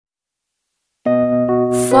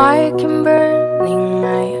fire can burn in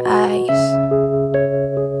my eyes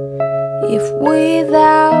if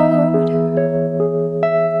without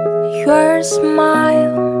your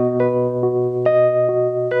smile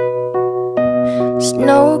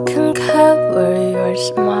snow can cover your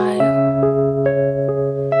smile.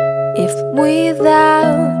 If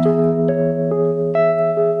without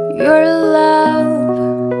your love,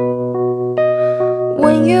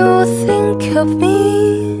 when you think of me,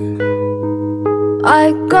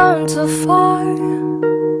 I've gone too far.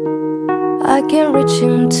 I can reach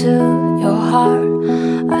into your heart.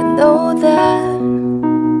 I know that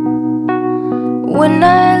when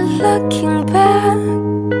I'm looking back,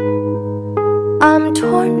 I'm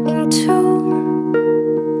torn in two.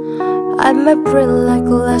 I might break like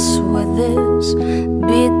glass with this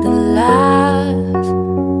be the last.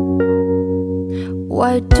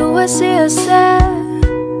 Why do I see a sad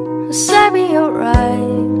in your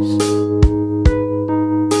eyes?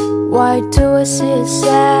 Why do I see a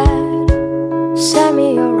sad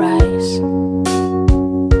in your eyes?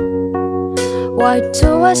 Why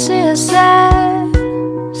do I see a sad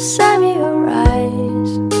in your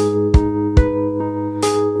eyes?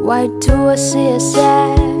 Why do I see a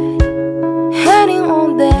sad hanging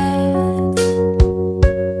on there?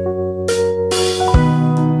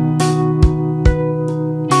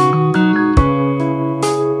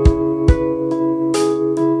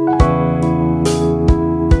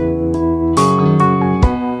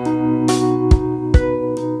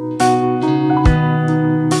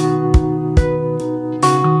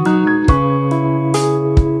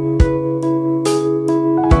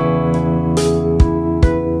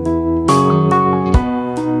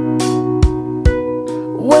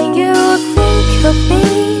 When you think of me,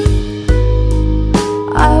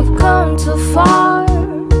 I've come too far.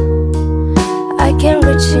 I can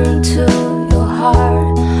reach into your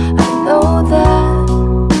heart. I know that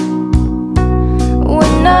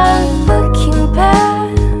when I'm looking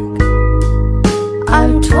back,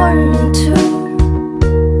 I'm torn in two.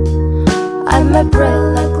 I might break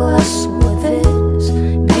like glass with this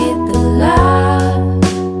be the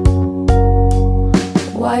last.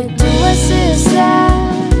 Why do I see sad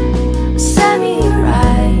in your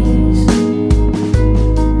eyes?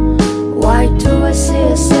 Why do I see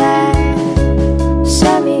a sad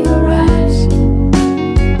in your eyes?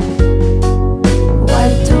 Why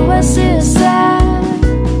do I see a sad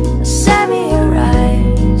in your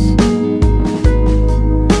eyes?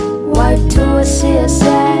 Why do I see a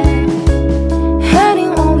sad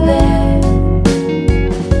hanging on there?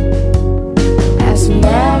 As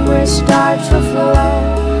memories start to flow,